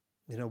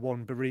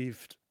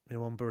bereaved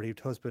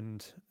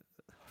husband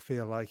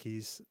feel like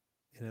he's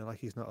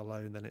not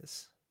alone, then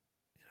it's,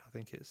 I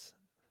think it's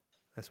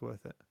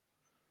worth it.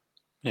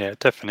 Yeah,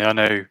 definitely. I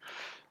know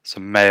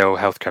some male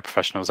healthcare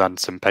professionals and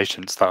some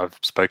patients that I've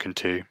spoken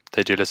to,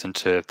 they do listen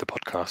to the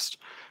podcast,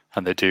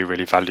 and they do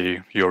really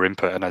value your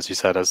input. And as you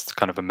said, as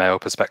kind of a male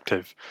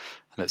perspective,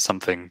 and it's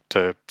something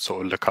to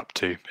sort of look up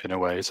to in a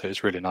way. So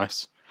it's really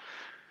nice.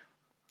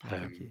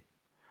 Thank you.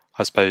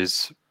 I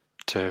suppose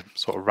to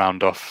sort of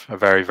round off a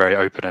very, very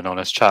open and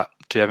honest chat,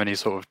 do you have any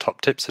sort of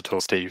top tips at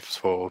all, Steve,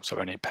 for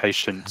sort of any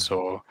patients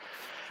or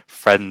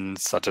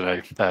friends, I don't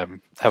know,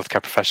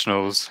 healthcare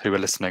professionals who are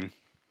listening?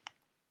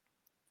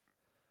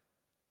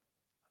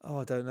 Oh,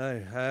 I don't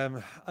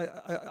know.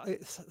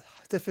 It's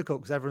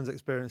difficult because everyone's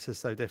experience is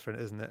so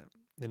different, isn't it?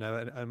 You know,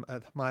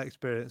 and my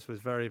experience was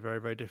very, very,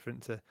 very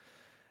different to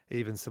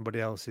even somebody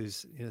else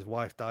whose his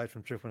wife died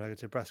from triple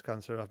negative breast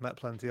cancer. I've met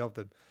plenty of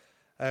them.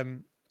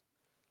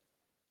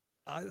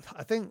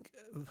 I think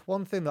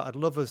one thing that I'd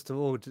love us to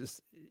all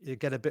just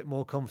get a bit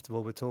more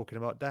comfortable with talking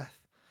about death.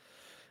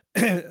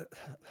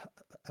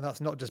 And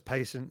that's not just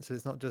patients,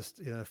 it's not just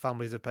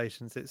families of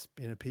patients, it's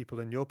people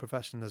in your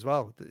profession as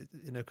well,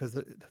 because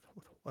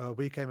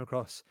we came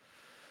across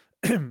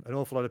an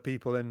awful lot of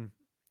people in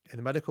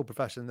the medical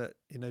profession that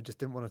just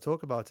didn't want to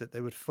talk about it.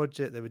 They would fudge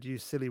it, they would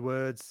use silly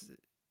words,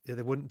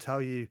 they wouldn't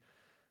tell you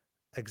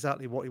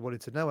exactly what you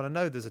wanted to know. And I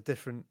know there's a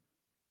different,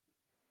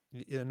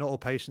 not all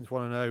patients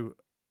want to know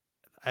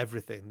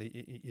everything.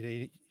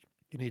 You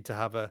need to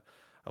have a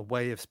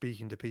way of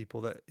speaking to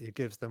people that it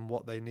gives them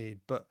what they need.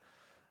 But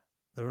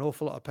there are an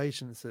awful lot of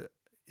patients that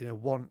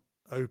want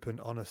open,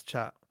 honest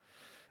chat,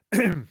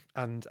 and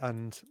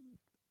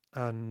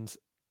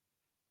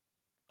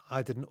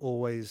I didn't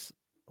always,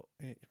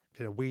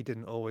 we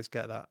didn't always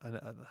get that, and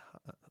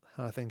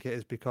I think it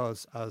is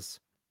because as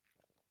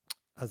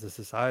a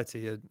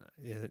society,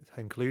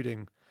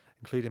 including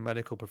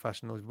medical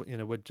professionals,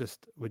 we're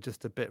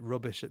just a bit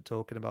rubbish at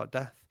talking about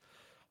death,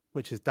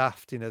 which is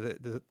daft.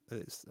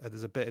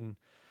 There's a bit in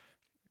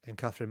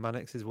Catherine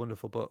Mannix's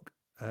wonderful book,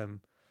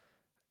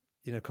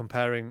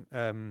 comparing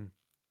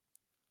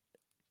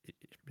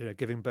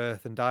giving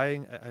birth and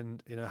dying,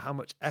 and how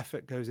much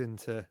effort goes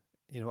into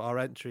our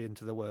entry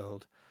into the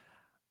world,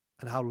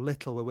 and how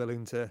little we're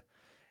willing to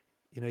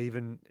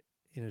even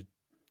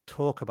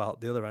talk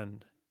about the other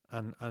end.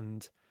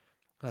 And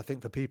I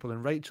think for people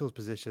in Rachel's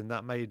position,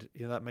 that made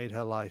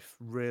her life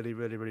really,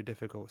 really, really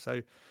difficult.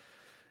 So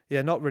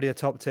yeah, not really a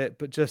top tip,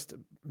 but just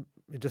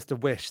a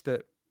wish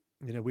that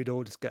we'd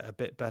all just get a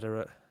bit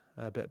better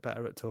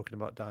at talking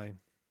about dying.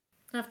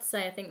 I have to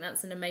say, I think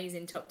that's an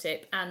amazing top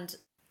tip. And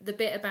the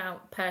bit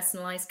about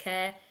personalised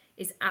care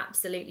is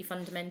absolutely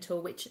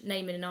fundamental, which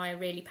Naaman and I are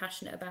really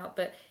passionate about.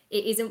 But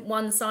it isn't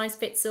one size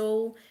fits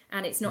all.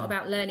 And it's not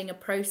about learning a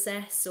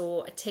process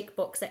or a tick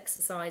box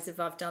exercise of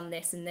I've done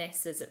this and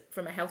this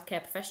from a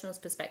healthcare professional's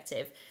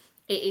perspective.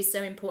 It is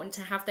so important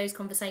to have those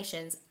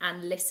conversations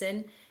and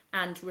listen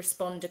and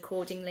respond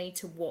accordingly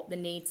to what the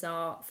needs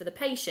are for the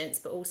patients,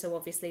 but also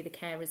obviously the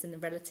carers and the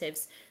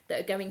relatives that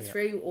are going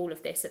through all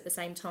of this at the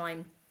same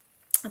time.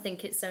 I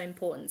think it's so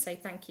important. So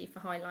thank you for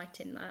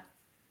highlighting that.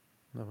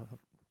 No,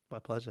 my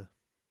pleasure.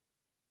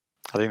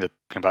 I think that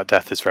talking about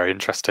death is very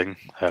interesting.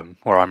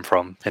 Where I'm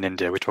from in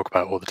India, we talk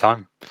about it all the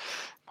time.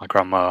 My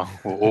grandma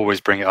will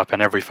always bring it up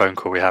in every phone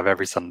call we have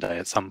every Sunday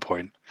at some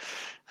point.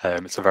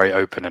 It's a very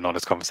open and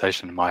honest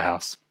conversation in my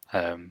house.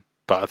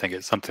 But I think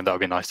it's something that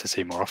would be nice to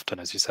see more often,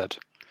 as you said.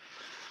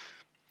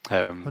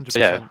 100%.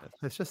 Yeah.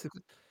 It's just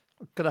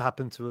going to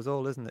happen to us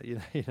all, isn't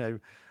it?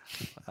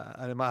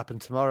 And it might happen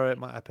tomorrow, it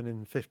might happen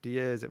in 50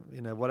 years,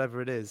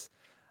 whatever it is.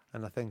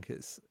 And I think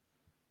it's,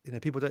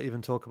 people don't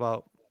even talk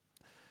about,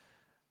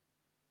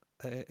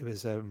 it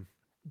was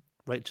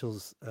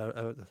Rachel's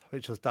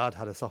dad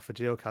had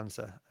esophageal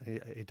cancer.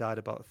 He died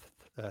about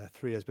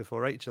 3 years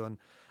before Rachel. And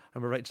I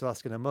remember Rachel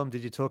asking her mum,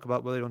 did you talk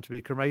about whether you want to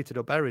be cremated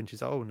or buried? And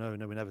she's like, oh, no,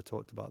 we never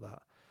talked about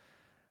that.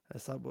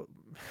 It's like, well,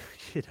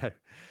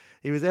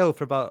 he was ill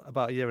for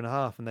about a year and a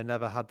half, and they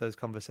never had those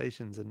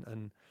conversations.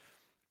 And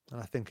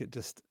I think it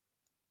just,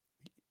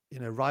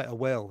 write a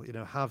will,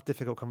 have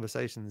difficult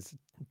conversations,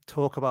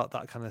 talk about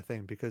that kind of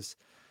thing, because,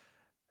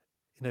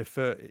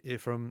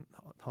 from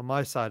on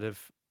my side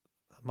of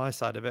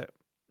it,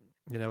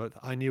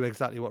 I knew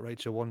exactly what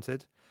Rachel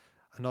wanted,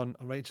 and on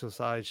Rachel's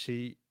side,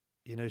 she,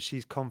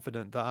 she's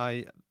confident that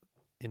I,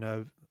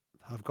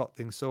 have got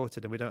things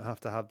sorted, and we don't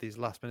have to have these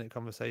last minute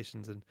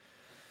conversations.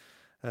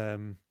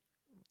 And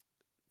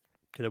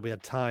we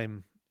had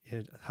time.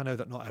 I know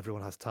that not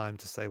everyone has time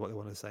to say what they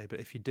want to say, but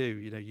if you do,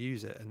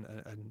 use it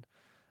and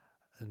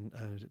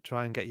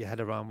try and get your head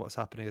around what's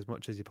happening as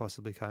much as you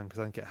possibly can, because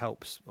I think it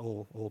helps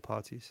all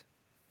parties.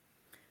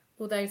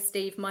 Although,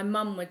 Steve, my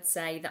mum would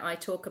say that I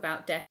talk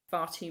about death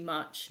far too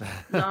much,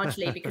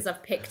 largely because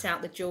I've picked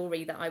out the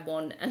jewellery that I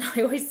want. And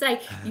I always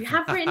say, you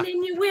have written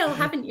in your will,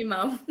 haven't you,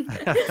 Mum?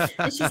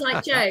 And she's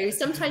like, Jo,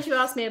 sometimes you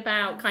ask me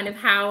about kind of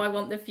how I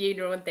want the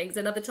funeral and things.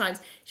 And other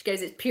times she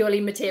goes, it's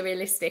purely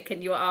materialistic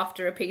and you're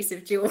after a piece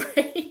of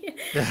jewellery.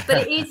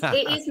 But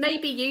it is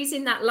maybe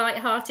using that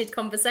light-hearted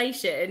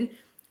conversation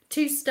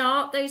to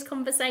start those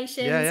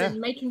conversations and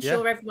making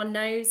sure everyone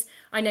knows.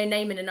 I know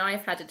Naaman and I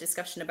have had a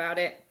discussion about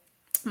it.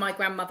 My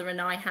grandmother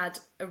and I had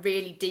a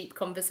really deep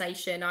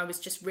conversation. I was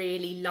just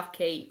really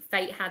lucky.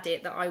 Fate had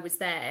it that I was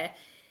there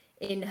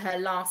in her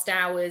last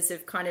hours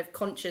of kind of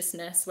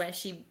consciousness, where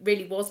she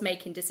really was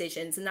making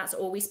decisions, and that's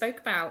all we spoke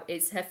about,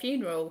 is her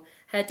funeral,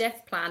 her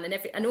death plan,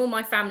 and all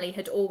my family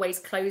had always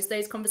closed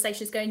those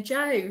conversations going,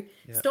 Joe,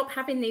 stop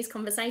having these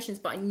conversations.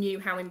 But I knew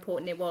how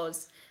important it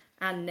was.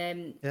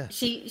 And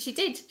she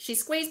did. She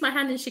squeezed my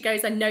hand and she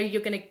goes, I know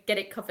you're going to get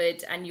it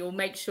covered and you'll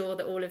make sure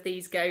that all of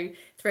these go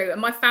through. And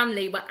my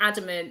family were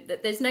adamant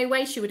that there's no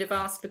way she would have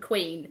asked for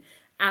Queen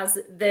as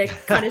the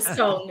kind of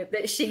song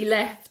that she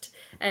left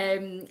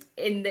in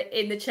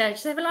the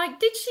church. They were like,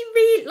 did she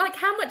really, like,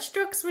 how much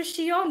drugs was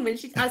she on when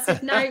I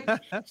said, no,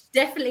 she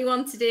definitely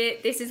wanted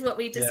it. This is what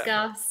we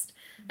discussed.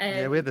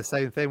 We had the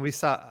same thing. We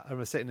sat and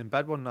were sitting in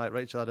bed one night.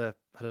 Rachel had an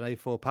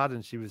A4 pad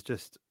and she was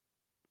just,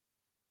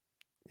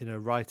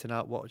 writing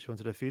out what she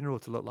wanted her funeral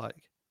to look like.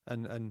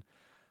 And I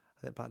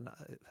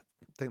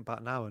think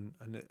back now, and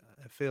it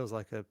feels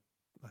like a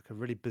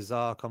really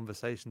bizarre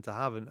conversation to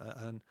have.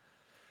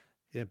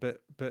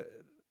 But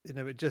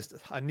it just,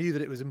 I knew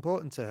that it was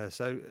important to her.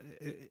 So,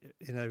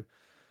 it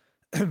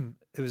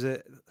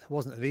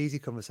wasn't an easy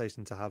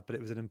conversation to have, but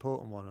it was an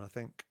important one. And I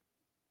think,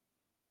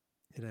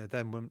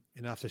 then when,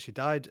 after she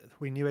died,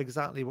 we knew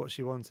exactly what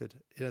she wanted.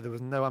 There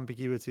was no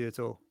ambiguity at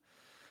all.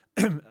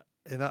 And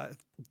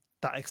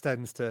that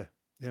extends to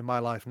my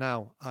life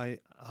now. I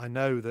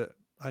know that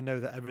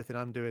everything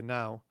I'm doing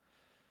now,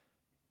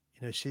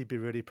 she'd be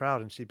really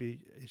proud, and she'd be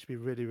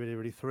really, really,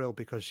 really thrilled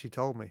because she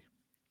told me,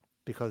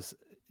 because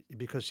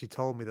she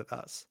told me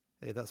that's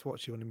what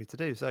she wanted me to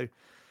do. So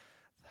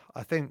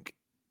I think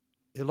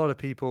a lot of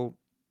people,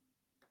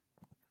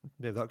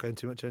 without going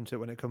too much into it,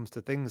 when it comes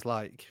to things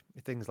like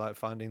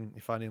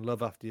finding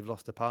love after you've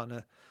lost a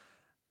partner,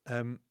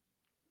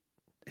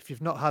 if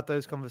you've not had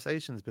those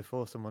conversations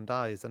before someone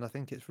dies, then I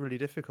think it's really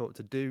difficult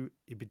to do.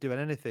 You'd be doing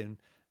anything,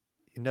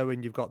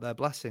 knowing you've got their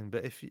blessing.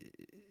 But if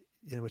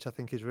which I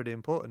think is really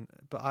important.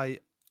 But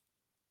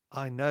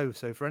I know.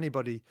 So for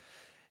anybody,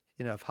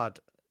 I've had,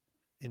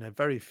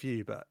 very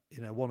few, but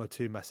one or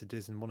two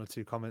messages and one or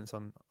two comments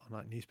on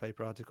like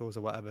newspaper articles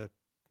or whatever,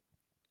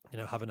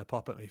 having a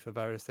pop at me for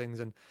various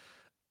things. And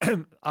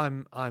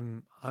I'm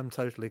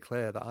totally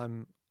clear that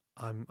I'm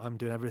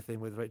doing everything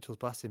with Rachel's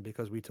blessing,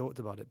 because we talked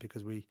about it,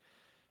 because we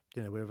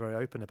were very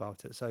open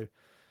about it. So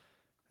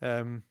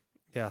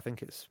I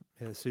think it's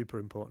super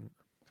important.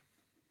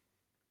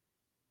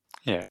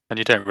 Yeah, and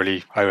you don't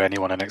really owe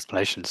anyone an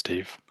explanation,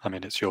 Steve. I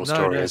mean, it's your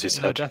story, as you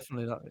said. No,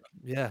 definitely not.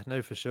 Yeah,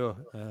 no, for sure.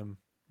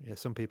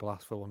 Some people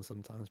ask for one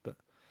sometimes, but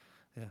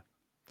yeah.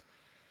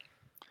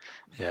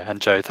 Yeah,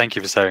 and Joe, thank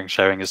you for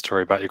sharing your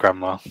story about your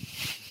grandma.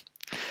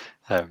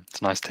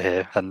 It's nice to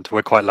hear, and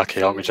we're quite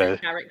lucky, aren't we, Joe?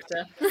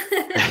 Character.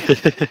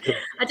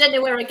 I don't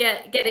know where I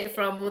get it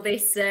from. All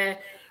this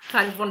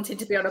kind of wanted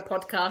to be on a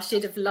podcast.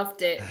 She'd have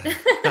loved it.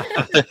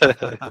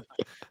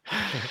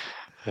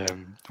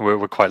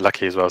 We're quite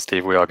lucky as well,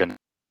 Steve. We are going to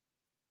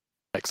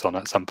next on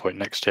at some point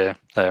next year,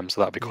 so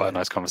that'd be quite a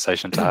nice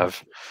conversation to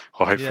have,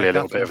 or hopefully a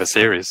little bit of a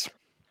series.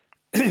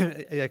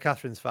 Yeah,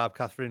 Catherine's fab.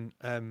 Catherine,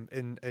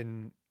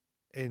 in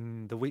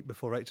the week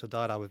before Rachel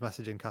died, I was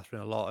messaging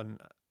Catherine a lot and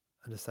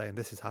just saying,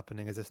 this is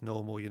happening. Is this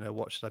normal?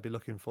 What should I be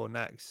looking for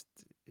next?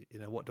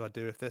 What do I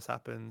do if this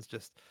happens?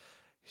 Just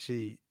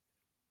she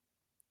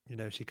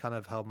kind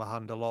of held my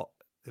hand a lot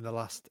in the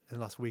last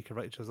week of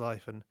Rachel's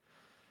life, and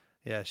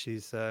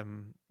she's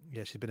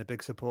been a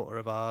big supporter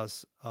of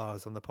ours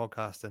on the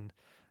podcast, and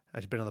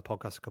she's been on the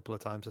podcast a couple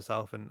of times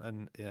herself,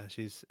 and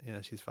she's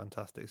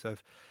fantastic. So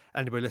if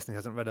anybody listening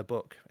hasn't read her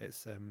book,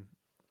 it's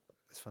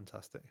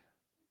fantastic.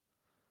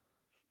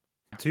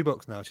 2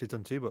 books now. She's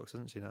done 2 books,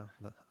 hasn't she now?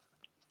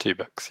 2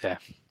 books, yeah.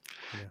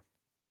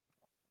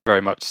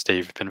 Very much,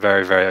 Steve. Been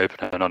very, very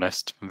open and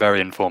honest,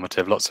 very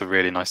informative. Lots of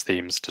really nice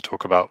themes to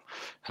talk about,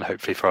 and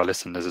hopefully for our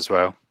listeners as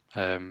well.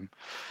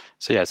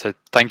 So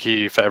thank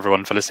you for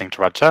everyone for listening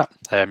to Rad Chat.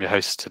 Your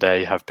hosts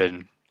today have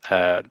been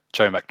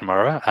Joe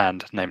McNamara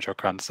and Namejock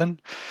Grandison.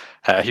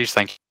 A huge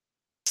thank you to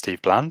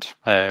Steve Bland.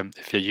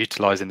 If you're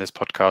utilising this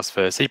podcast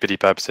for CPD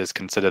purposes,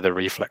 consider the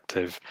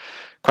reflective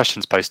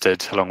questions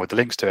posted along with the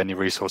links to any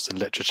resource and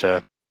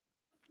literature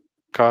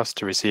podcast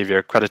to receive your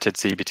accredited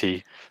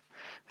CPD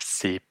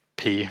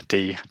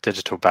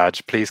digital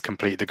badge. Please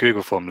complete the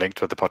Google form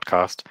linked with the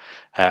podcast.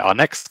 Our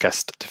next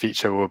guest to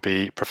feature will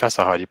be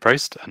Professor Heidi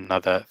Prost,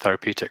 another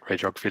therapeutic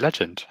radiography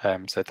legend.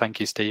 So thank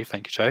you, Steve.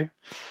 Thank you, Joe.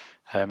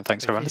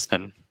 Thanks everyone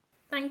listening.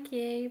 Thank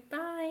you.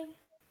 Bye.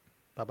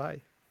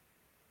 Bye-bye.